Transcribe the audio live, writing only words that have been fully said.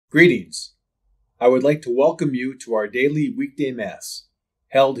Greetings. I would like to welcome you to our daily weekday Mass,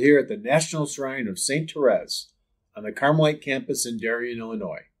 held here at the National Shrine of St. Therese on the Carmelite campus in Darien,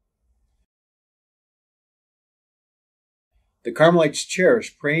 Illinois. The Carmelites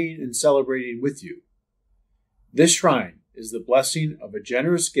cherish praying and celebrating with you. This shrine is the blessing of a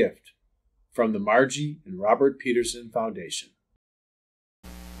generous gift from the Margie and Robert Peterson Foundation.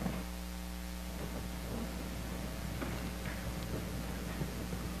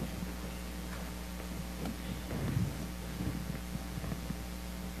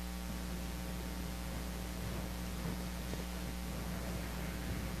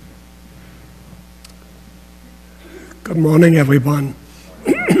 Good morning, everyone,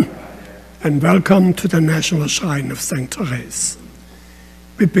 and welcome to the National Shrine of St. Therese.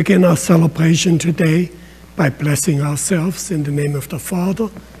 We begin our celebration today by blessing ourselves in the name of the Father,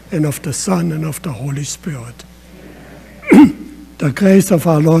 and of the Son, and of the Holy Spirit. The grace of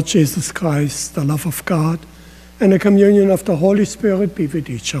our Lord Jesus Christ, the love of God, and the communion of the Holy Spirit be with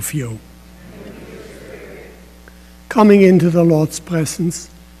each of you. Coming into the Lord's presence,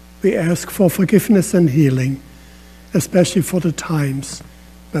 we ask for forgiveness and healing, especially for the times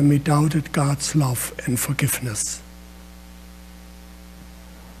when we doubted God's love and forgiveness.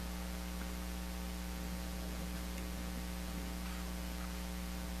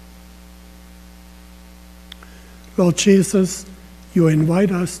 Lord Jesus, you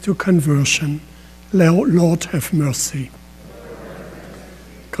invite us to conversion. Lord, have mercy.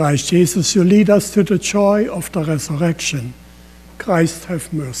 Christ Jesus, you lead us to the joy of the resurrection. Christ,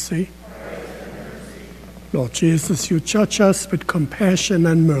 have mercy. Lord Jesus, you judge us with compassion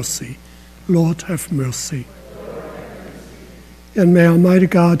and mercy. Lord, have mercy. And may Almighty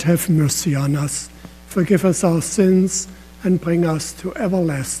God have mercy on us, forgive us our sins, and bring us to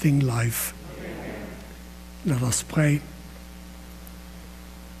everlasting life. Amen. Let us pray.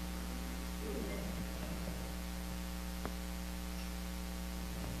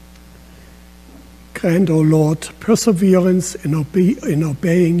 Grant, O Lord, perseverance in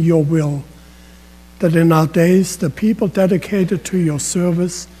obeying your will, that in our days the people dedicated to your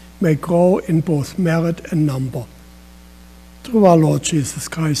service may grow in both merit and number. Through our Lord Jesus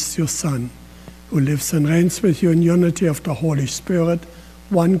Christ, your Son, who lives and reigns with you in unity of the Holy Spirit,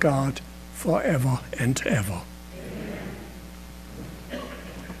 one God, forever and ever. Amen.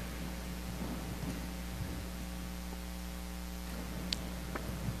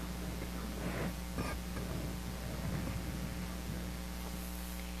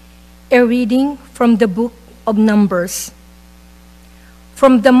 A reading from the book of Numbers.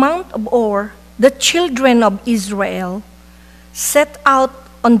 From the Mount of Or, the children of Israel set out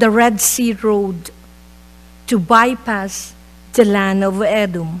on the Red Sea road to bypass the land of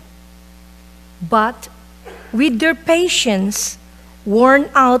Edom. But with their patience worn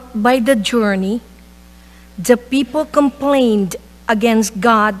out by the journey, the people complained against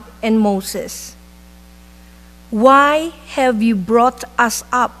God and Moses. "Why have you brought us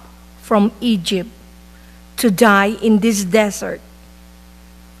up from Egypt to die in this desert,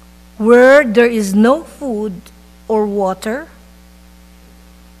 where there is no food or water?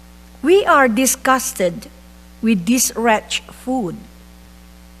 We are disgusted with this wretched food."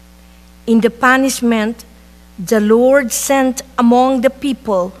 In the punishment, the Lord sent among the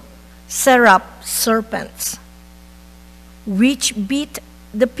people serpents, which bit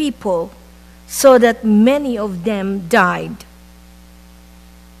the people so that many of them died.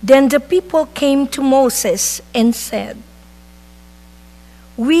 Then the people came to Moses and said,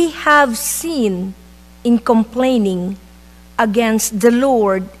 "We have sinned in complaining against the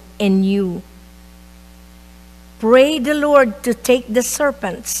Lord and you. Pray the Lord to take the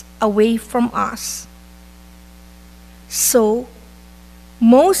serpents away from us." So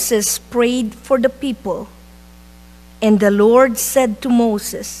Moses prayed for the people, and the Lord said to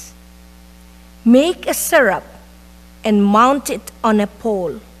Moses, "Make a serpent and mount it on a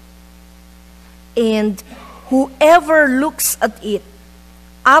pole, and whoever looks at it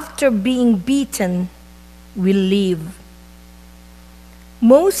after being beaten will live."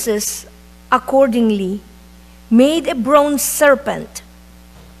 Moses accordingly made a bronze serpent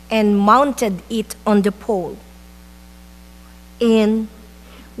and mounted it on the pole. And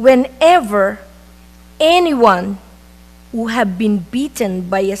whenever anyone who had been bitten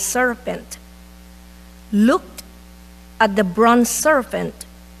by a serpent looked at the bronze serpent,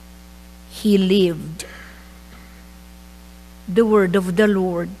 he lived. The word of the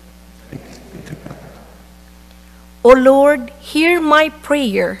Lord. O Lord, hear my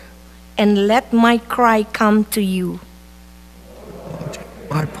prayer, and let my cry come to you. Lord,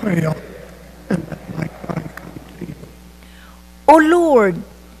 my prayer, and let my cry come to you. O Lord,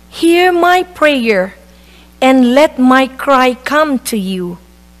 Hear my prayer, and let my cry come to you.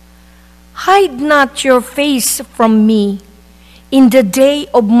 Hide not your face from me in the day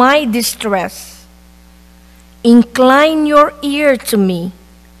of my distress. Incline your ear to me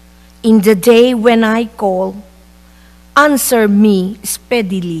in the day when I call. Answer me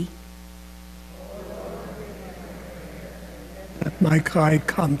speedily. Let my cry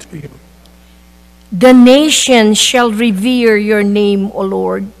come to you. The nations shall revere your name, O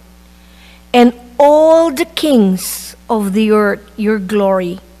Lord, and all the kings of the earth your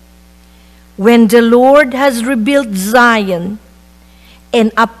glory. When the Lord has rebuilt Zion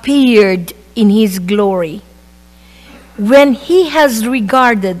and appeared in his glory, when he has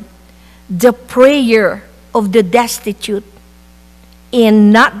regarded the prayer of the destitute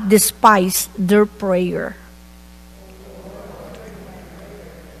and not despised their prayer.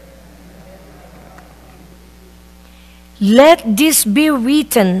 Let this be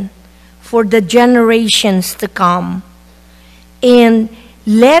written for the generations to come, and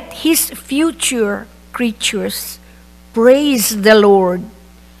let his future creatures praise the Lord.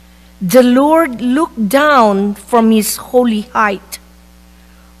 The Lord looked down from his holy height.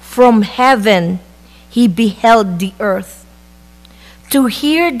 From heaven he beheld the earth, to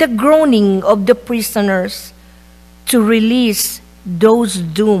hear the groaning of the prisoners, to release those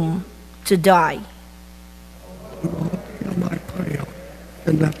doomed to die. Lord, hear my prayer,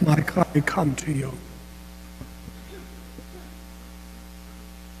 and let my cry come to you.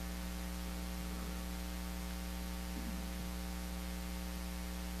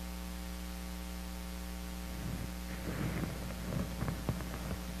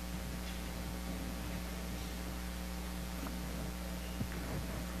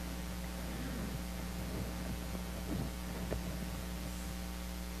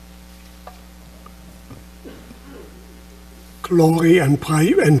 Glory and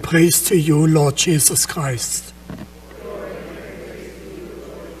praise to you, Lord Jesus Christ.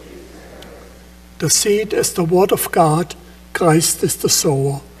 The seed is the word of God, Christ is the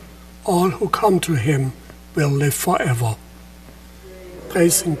sower. All who come to him will live forever.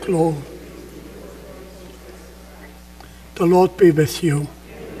 Praise and glory. The Lord be with you.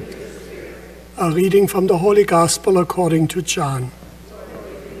 A reading from the Holy Gospel according to John.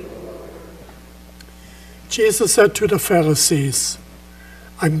 Jesus said to the Pharisees,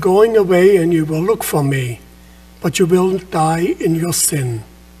 I'm going away and you will look for me, but you will die in your sin.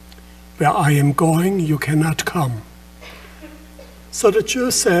 Where I am going, you cannot come. So the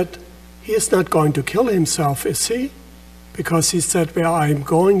Jews said, he is not going to kill himself, is he? Because he said, where I am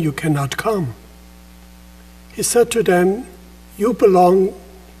going, you cannot come. He said to them, you belong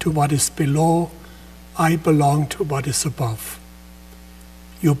to what is below, I belong to what is above.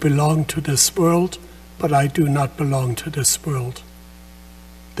 You belong to this world, but I do not belong to this world.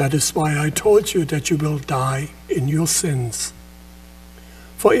 That is why I told you that you will die in your sins.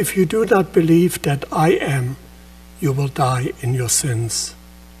 For if you do not believe that I am, you will die in your sins.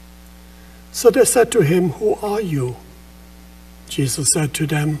 So they said to him, who are you? Jesus said to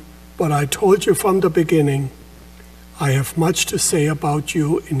them, what I told you from the beginning. I have much to say about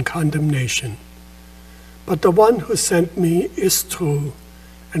you in condemnation. But the one who sent me is true,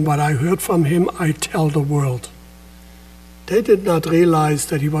 and what I heard from him I tell the world. They did not realize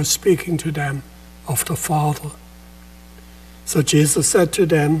that he was speaking to them of the Father. So Jesus said to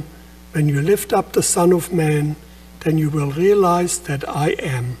them, when you lift up the Son of Man, then you will realize that I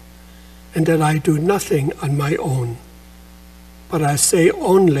am, and that I do nothing on my own, but I say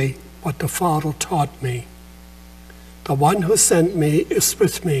only what the Father taught me. The one who sent me is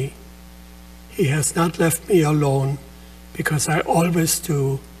with me. He has not left me alone, because I always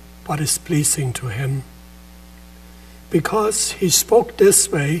do what is pleasing to him. Because he spoke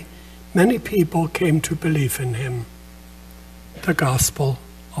this way, many people came to believe in him. The Gospel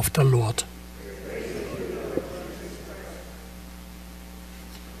of the Lord.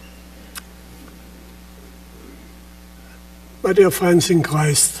 My dear friends in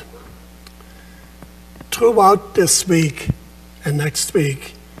Christ, throughout this week and next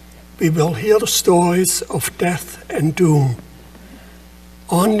week, we will hear the stories of death and doom,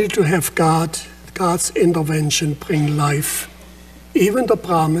 only to have God's intervention bring life, even the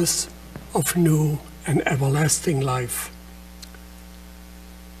promise of new and everlasting life.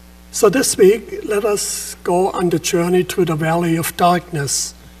 So this week, let us go on the journey through the valley of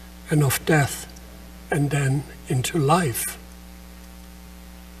darkness and of death, and then into life.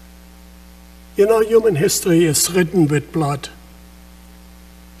 You know, human history is written with blood.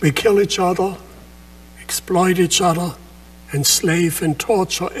 We kill each other, exploit each other, enslave and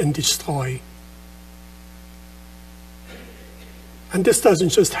torture and destroy. And this doesn't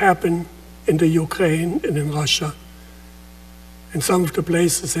just happen in the Ukraine and in Russia, in some of the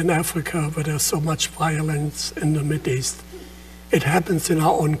places in Africa where there's so much violence in the Middle East. It happens in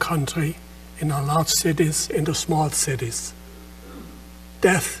our own country, in our large cities, in the small cities.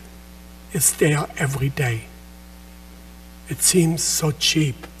 Death is there every day. It seems so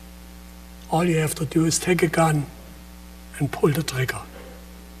cheap. All you have to do is take a gun and pull the trigger.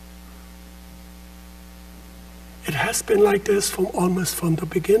 It has been like this almost from the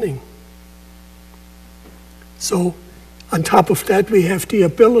beginning. So, on top of that, we have the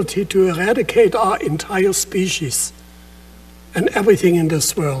ability to eradicate our entire species and everything in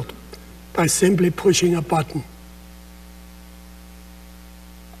this world by simply pushing a button.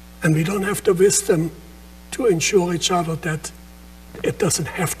 And we don't have the wisdom to ensure each other that it doesn't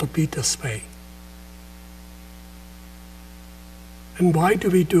have to be this way. And why do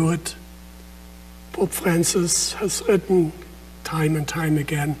we do it? Pope Francis has written time and time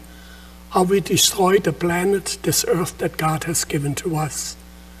again how we destroy the planet, this earth that God has given to us.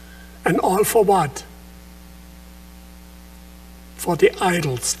 And all for what? For the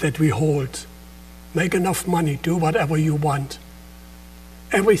idols that we hold. Make enough money, do whatever you want.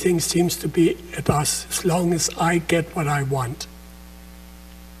 Everything seems to be at us as long as I get what I want.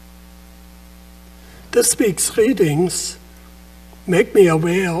 This week's readings make me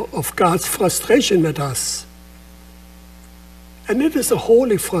aware of God's frustration with us. And it is a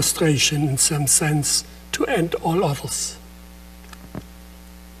holy frustration in some sense to end all others.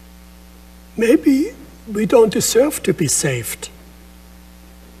 Maybe we don't deserve to be saved.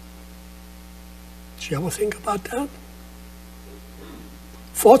 Did you ever think about that?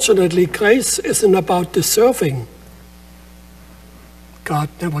 Fortunately, grace isn't about deserving. God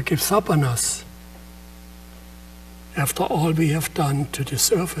never gives up on us after all we have done to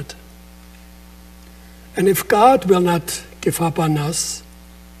deserve it. And if God will not give up on us,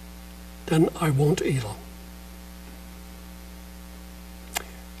 then I won't either.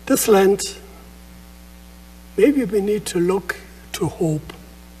 This Lent, maybe we need to look to hope,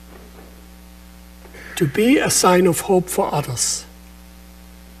 to be a sign of hope for others.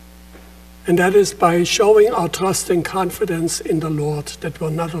 And that is by showing our trust and confidence in the Lord that we're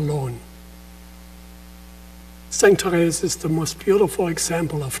not alone. St. Therese is the most beautiful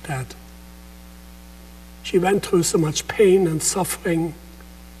example of that. She went through so much pain and suffering,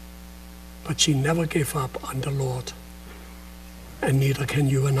 but she never gave up on the Lord. And neither can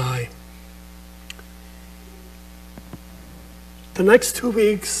you and I. The next 2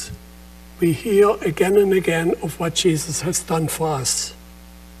 weeks, we hear again and again of what Jesus has done for us.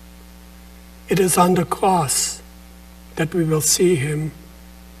 It is on the cross that we will see him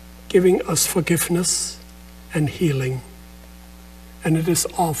giving us forgiveness and healing. And it is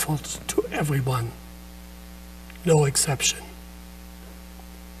offered to everyone, no exception.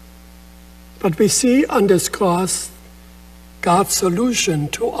 But we see on this cross God's solution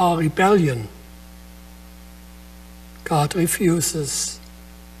to our rebellion. God refuses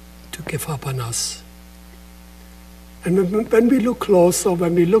to give up on us. And when we look closer,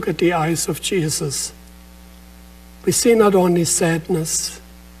 when we look at the eyes of Jesus, we see not only sadness,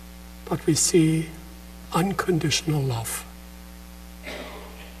 but we see unconditional love.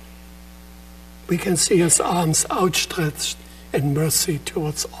 We can see his arms outstretched in mercy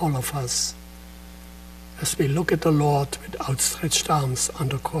towards all of us as we look at the Lord with outstretched arms on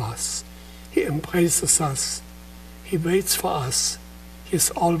the cross. He embraces us. He waits for us. He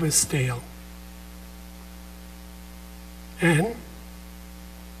is always there. And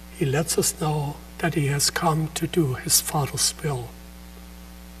he lets us know that he has come to do his Father's will.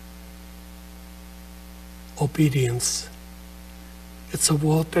 Obedience. It's a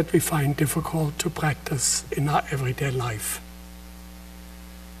word that we find difficult to practice in our everyday life.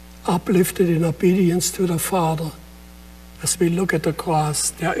 Uplifted in obedience to the Father, as we look at the cross,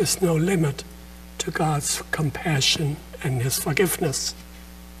 there is no limit to God's compassion and his forgiveness.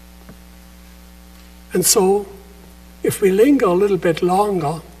 And so, if we linger a little bit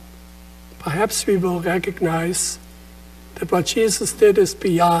longer, perhaps we will recognize that what Jesus did is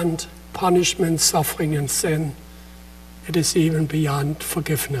beyond punishment, suffering, and sin. It is even beyond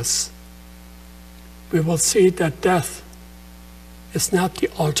forgiveness. We will see that death is not the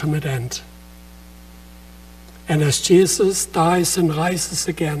ultimate end. And as Jesus dies and rises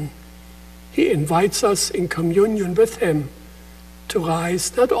again, he invites us in communion with him to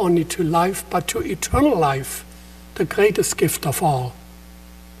rise not only to life, but to eternal life, the greatest gift of all.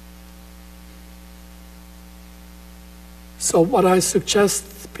 So what I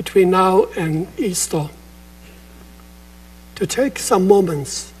suggest between now and Easter, to take some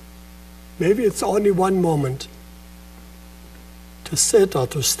moments, maybe it's only one moment, to sit or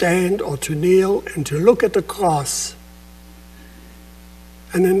to stand or to kneel and to look at the cross.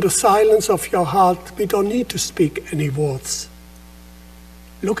 And in the silence of your heart, we don't need to speak any words.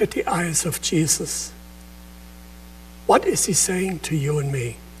 Look at the eyes of Jesus. What is he saying to you and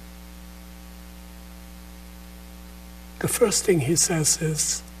me? The first thing he says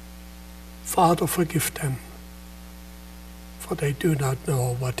is, Father, forgive them, for they do not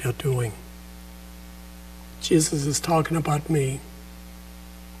know what they're doing. Jesus is talking about me.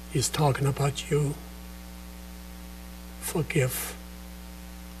 He's talking about you. Forgive.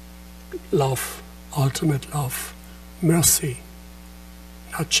 Love, ultimate love, mercy,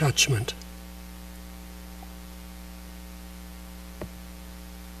 not judgment.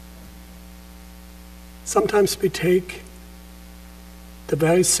 Sometimes we take the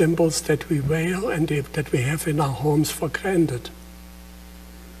very symbols that we wear and that we have in our homes for granted.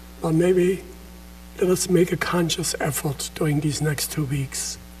 But maybe let us make a conscious effort during these next 2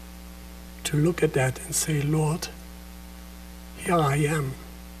 weeks to look at that and say, Lord, here I am.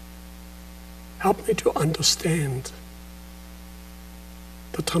 Help me to understand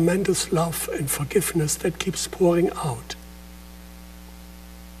the tremendous love and forgiveness that keeps pouring out,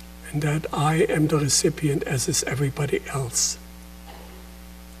 and that I am the recipient as is everybody else.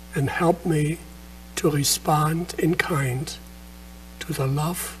 And help me to respond in kind to the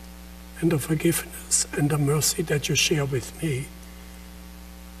love and the forgiveness and the mercy that you share with me,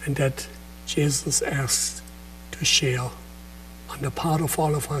 and that Jesus asked to share on the part of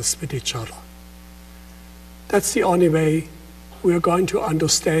all of us with each other. That's the only way we are going to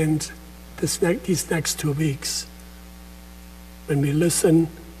understand these next 2 weeks. When we listen,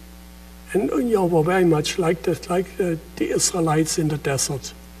 and we're very much like the Israelites in the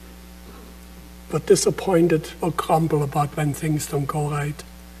desert. But disappointed or grumble about when things don't go right.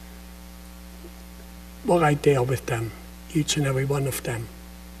 We're right there with them, each and every one of them.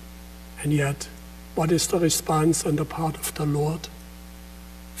 And yet, what is the response on the part of the Lord?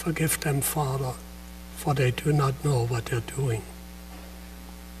 Forgive them, Father, for they do not know what they're doing.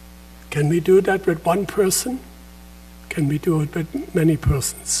 Can we do that with one person? Can we do it with many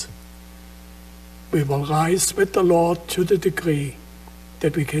persons? We will rise with the Lord to the degree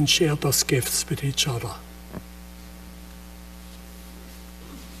that we can share those gifts with each other.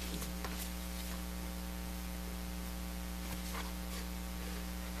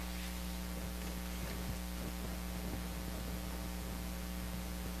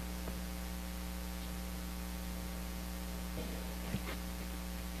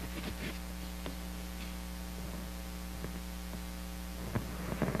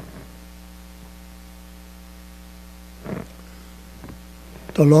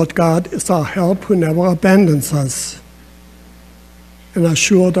 The Lord God is our help who never abandons us. And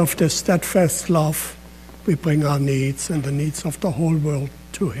assured of this steadfast love, we bring our needs and the needs of the whole world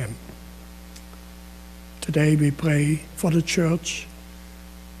to him. Today we pray for the church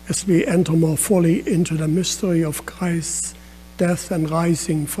as we enter more fully into the mystery of Christ's death and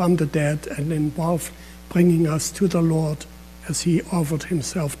rising from the dead, and involve bringing us to the Lord as he offered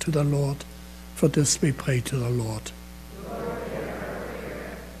himself to the Lord. For this we pray to the Lord.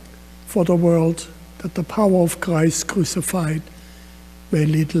 For the world, that the power of Christ crucified may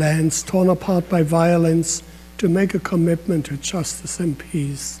lead lands torn apart by violence to make a commitment to justice and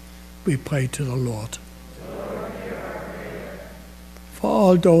peace, we pray to the Lord. For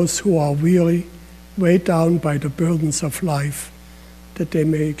all those who are weary, weighed down by the burdens of life, that they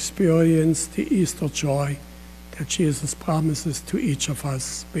may experience the Easter joy that Jesus promises to each of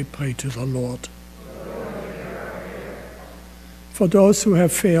us, we pray to the Lord. For those who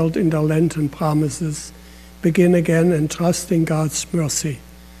have failed in their Lenten promises, begin again and trust in God's mercy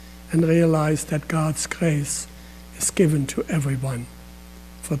and realize that God's grace is given to everyone.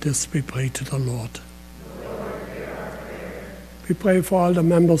 For this we pray to the Lord. We pray for all the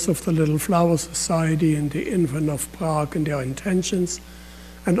members of the Little Flower Society and the Infant of Prague and their intentions,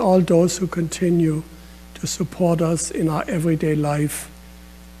 and all those who continue to support us in our everyday life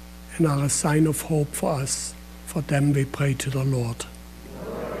and are a sign of hope for us. For them we pray to the Lord.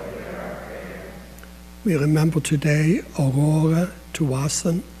 We remember today Aurora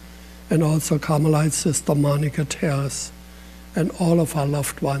Tuwasan and also Carmelite Sister Monica Therese and all of our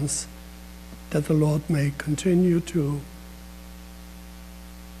loved ones, that the Lord may continue to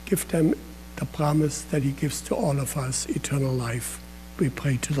give them the promise that he gives to all of us, eternal life. We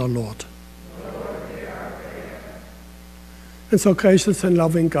pray to the Lord. And so, gracious and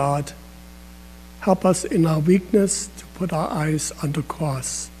loving God, help us in our weakness to put our eyes on the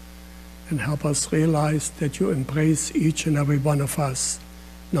cross, and help us realize that you embrace each and every one of us,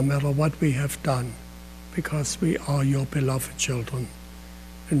 no matter what we have done, because we are your beloved children.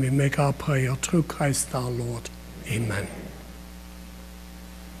 And we make our prayer through Christ our Lord. Amen.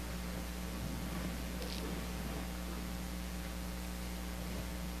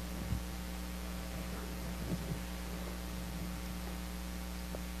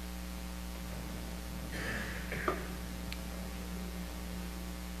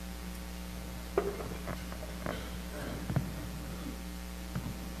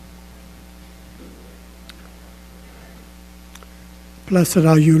 Blessed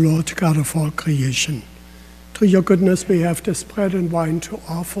are you, Lord, God of all creation. Through your goodness we have this bread and wine to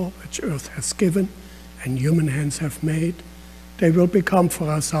offer, which earth has given and human hands have made. They will become for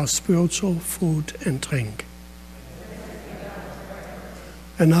us our spiritual food and drink.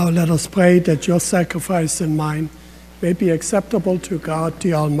 And now let us pray that your sacrifice and mine may be acceptable to God,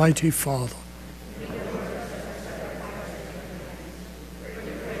 the Almighty Father.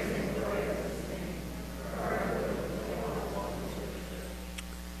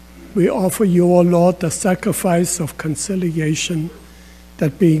 We offer you, O Lord, the sacrifice of conciliation,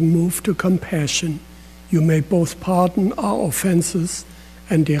 that being moved to compassion, you may both pardon our offenses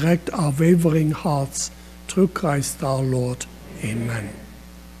and direct our wavering hearts through Christ our Lord. Amen.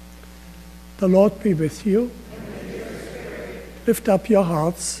 The Lord be with you. Lift up your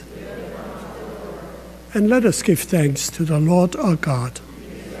hearts. And let us give thanks to the Lord our God.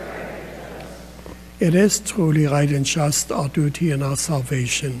 It is truly right and just, our duty and our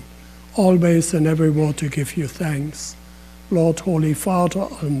salvation, always and everywhere to give you thanks, Lord, Holy Father,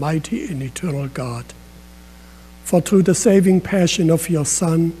 Almighty and eternal God. For through the saving passion of your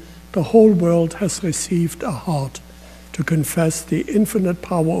Son, the whole world has received a heart to confess the infinite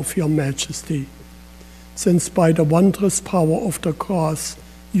power of your majesty, since by the wondrous power of the cross,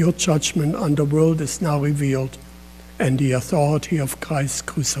 your judgment on the world is now revealed, and the authority of Christ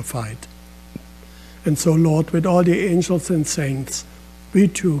crucified. And so, Lord, with all the angels and saints, we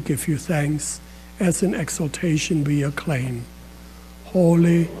too give you thanks, as in exaltation we acclaim.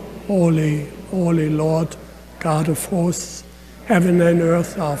 Holy, holy, holy Lord, God of hosts, heaven and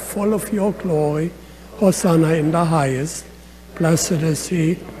earth are full of your glory. Hosanna in the highest. Blessed is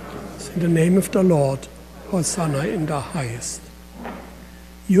he. In the name of the Lord, Hosanna in the highest.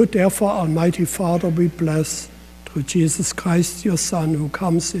 You therefore, Almighty Father, we bless through Jesus Christ, your Son, who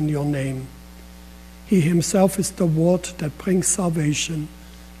comes in your name. He himself is the word that brings salvation,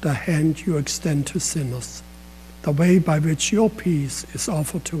 the hand you extend to sinners, the way by which your peace is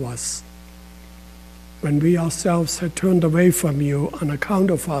offered to us. When we ourselves had turned away from you on account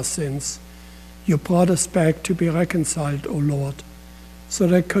of our sins, you brought us back to be reconciled, O Lord, so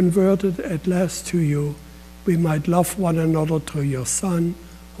that converted at last to you, we might love one another through your Son,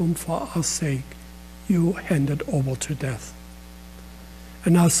 whom for our sake you handed over to death.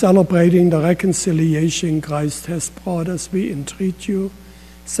 And now, celebrating the reconciliation Christ has brought us, we entreat you,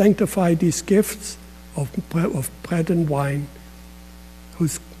 sanctify these gifts of bread and wine,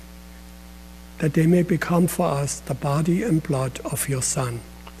 that they may become for us the body and blood of your Son.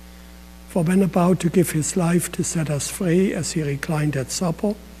 For when about to give his life to set us free, as he reclined at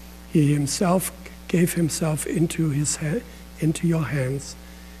supper, he himself gave himself into your hands,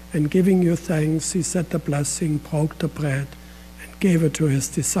 and giving you thanks, he said the blessing, broke the bread, and gave it to his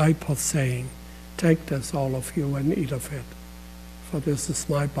disciples, saying, "Take this, all of you, and eat of it, for this is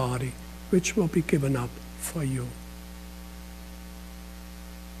my body, which will be given up for you."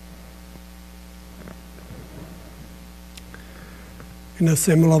 In a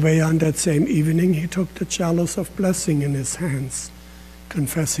similar way, on that same evening, he took the chalice of blessing in his hands,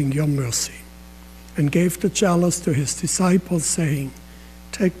 confessing your mercy, and gave the chalice to his disciples, saying,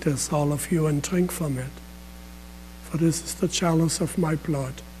 "Take this, all of you, and drink from it. For this is the chalice of my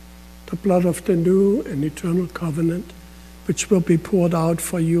blood, the blood of the new and eternal covenant, which will be poured out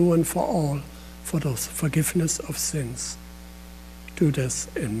for you and for all, for the forgiveness of sins. Do this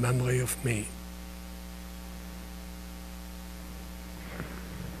in memory of me."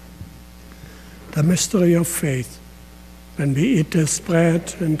 The mystery of faith. When we eat this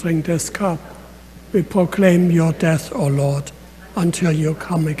bread and drink this cup, we proclaim your death, O Lord, until you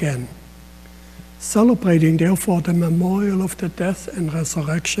come again. Celebrating, therefore, the memorial of the death and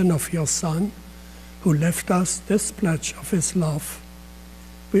resurrection of your Son, who left us this pledge of his love,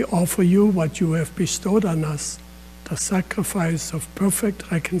 we offer you what you have bestowed on us, the sacrifice of perfect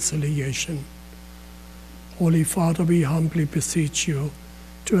reconciliation. Holy Father, we humbly beseech you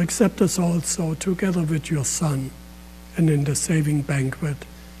to accept us also together with your Son, and in the saving banquet,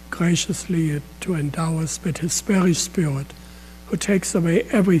 graciously to endow us with his very Spirit, who takes away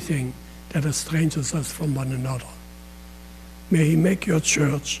everything that estranges us from one another. May he make your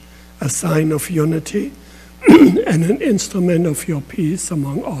church a sign of unity and an instrument of your peace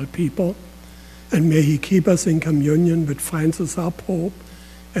among all people. And may he keep us in communion with Francis, our Pope,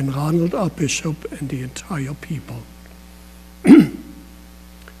 and Ronald, our Bishop, and the entire people.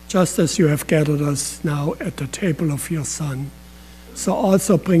 Just as you have gathered us now at the table of your Son, so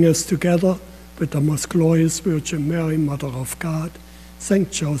also bring us together with the most glorious Virgin Mary, Mother of God,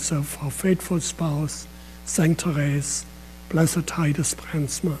 Saint Joseph, our faithful spouse, Saint Therese, Blessed Titus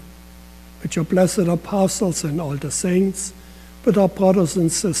Brandsma, with your blessed apostles and all the saints, with our brothers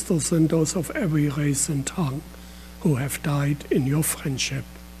and sisters and those of every race and tongue who have died in your friendship.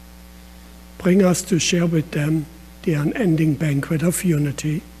 Bring us to share with them the unending banquet of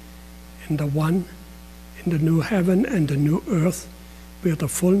unity in the one, in the new heaven and the new earth, where the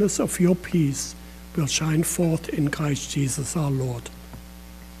fullness of your peace will shine forth in Christ Jesus our Lord.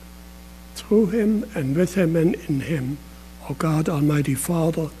 Through him and with him and in him, O God, Almighty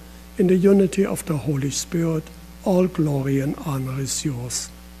Father, in the unity of the Holy Spirit, all glory and honor is yours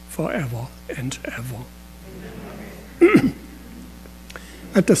forever and ever.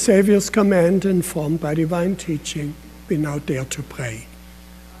 At the Savior's command, informed by divine teaching, we now dare to pray.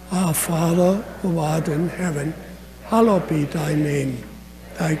 Our Father, who art in heaven, hallowed be thy name.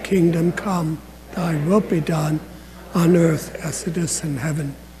 Thy kingdom come, thy will be done, on earth as it is in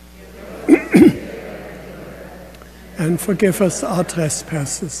heaven. And forgive us our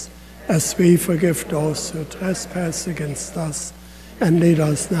trespasses, as we forgive those who trespass against us. And lead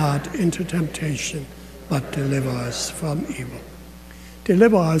us not into temptation, but deliver us from evil.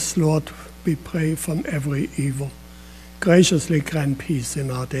 Deliver us, Lord, we pray, from every evil. Graciously grant peace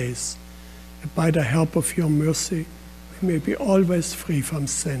in our days, and by the help of your mercy, we may be always free from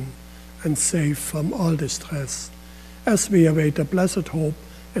sin and safe from all distress, as we await the blessed hope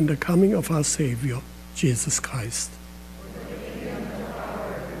and the coming of our Savior, Jesus Christ.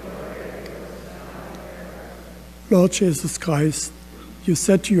 Lord Jesus Christ, you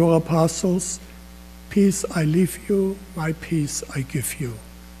said to your apostles, "Peace I leave you, my peace I give you.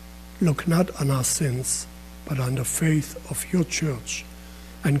 Look not on our sins, but on the faith of your church,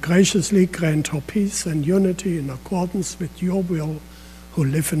 and graciously grant her peace and unity in accordance with your will, who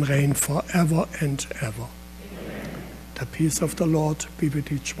live and reign forever and ever." Amen. The peace of the Lord be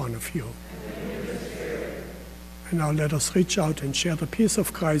with each one of you. And now let us reach out and share the peace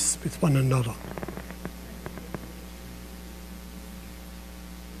of Christ with one another.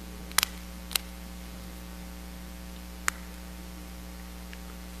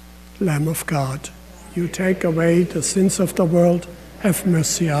 Lamb of God, you take away the sins of the world, have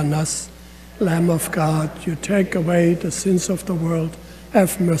mercy on us. Lamb of God, you take away the sins of the world,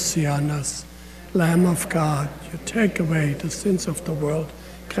 have mercy on us. Lamb of God, you take away the sins of the world,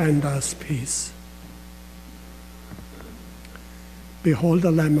 grant us peace. Behold the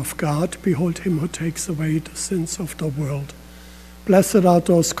Lamb of God, behold him who takes away the sins of the world. Blessed are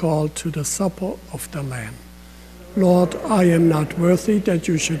those called to the supper of the Lamb. Lord, I am not worthy that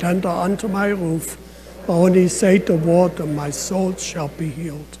you should enter under my roof, but only say the word, and my soul shall be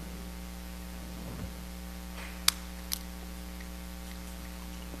healed.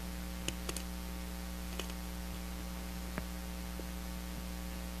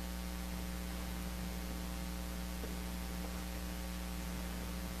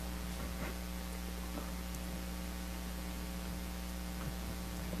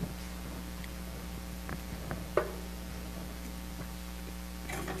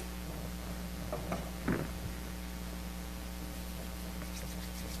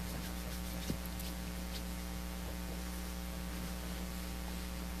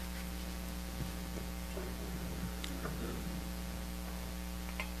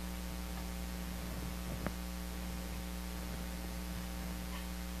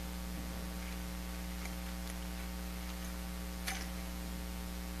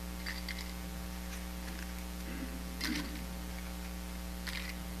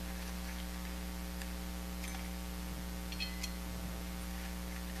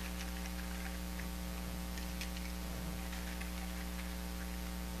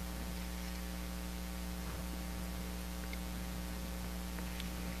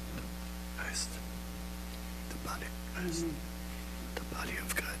 The body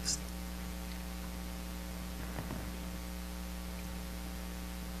of Christ.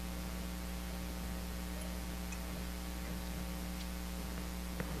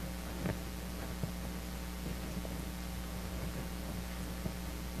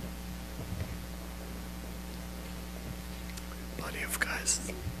 Body of Christ.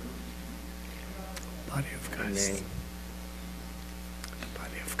 Body of Christ. Amen.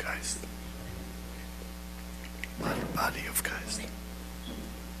 Body of Christ. Body of Christ.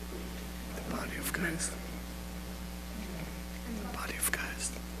 Christ. The body of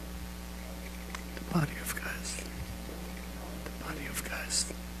Christ. The body of Christ. The body of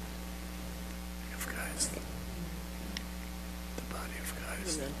Christ. Of Christ. The body of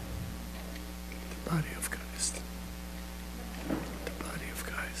Christ. The body of Christ. The body of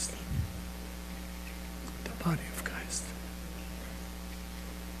Christ. The body of Christ.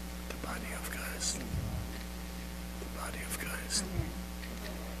 The body of Christ. The body of Christ.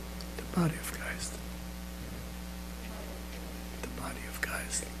 The body of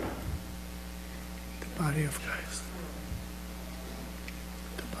Christ. The body of Christ.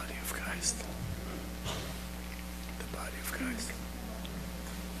 The body of Christ. The body of Christ.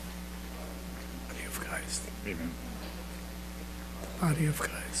 The body of Christ. Body of Christ. Amen. The body of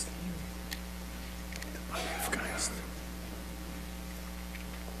Christ. The body of Christ.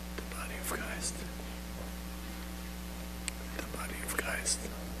 The body of Christ. The body of Christ.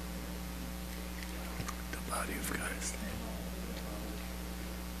 The body of Christ.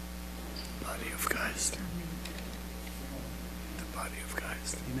 The body of Christ. The body of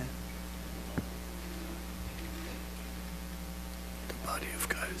Christ. Amen. The body of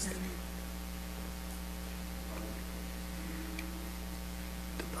Christ.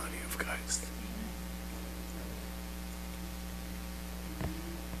 The body of Christ.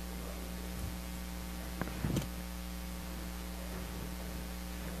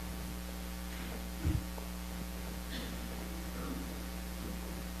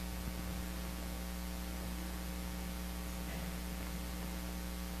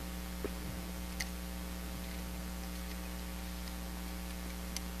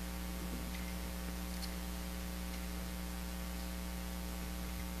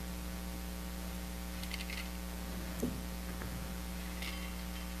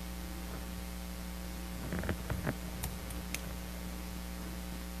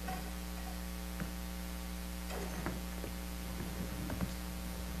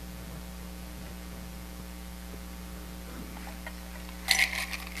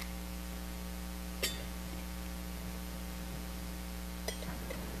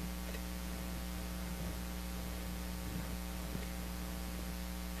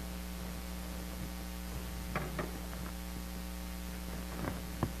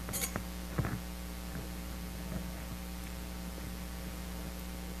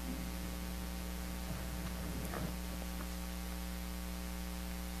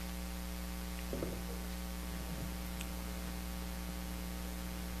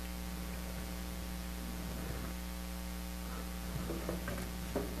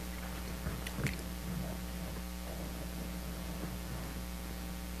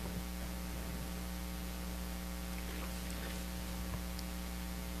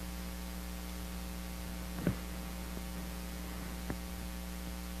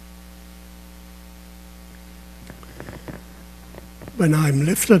 When I am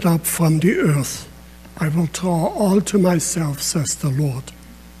lifted up from the earth, I will draw all to myself, says the Lord.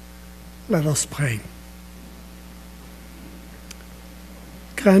 Let us pray.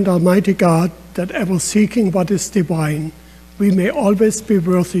 Grant, Almighty God, that ever seeking what is divine, we may always be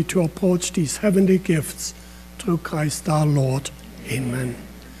worthy to approach these heavenly gifts through Christ our Lord. Amen.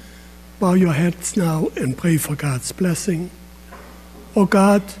 Bow your heads now and pray for God's blessing. O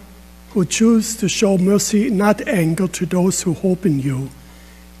God, who choose to show mercy, not anger, to those who hope in you,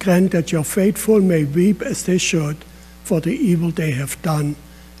 grant that your faithful may weep as they should for the evil they have done,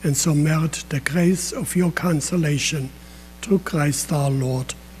 and so merit the grace of your consolation through Christ our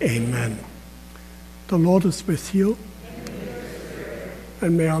Lord. Amen. The Lord is with you,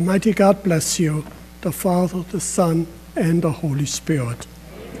 and may Almighty God bless you, the Father, the Son, and the Holy Spirit.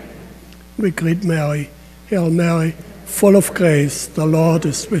 We greet Mary. Hail Mary, full of grace, the Lord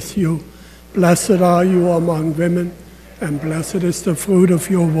is with you. Blessed are you among women, and blessed is the fruit of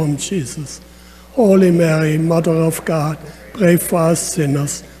your womb, Jesus. Holy Mary, Mother of God, pray for us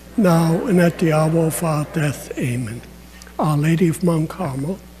sinners, now and at the hour of our death. Amen. Our Lady of Mount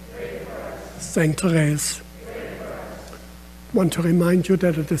Carmel, Saint Therese. I want to remind you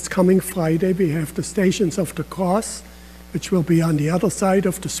that this coming Friday we have the Stations of the Cross, which will be on the other side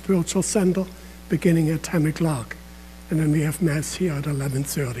of the spiritual center, beginning at 10 o'clock. And then we have Mass here at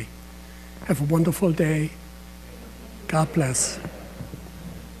 11:30. Have a wonderful day. God bless.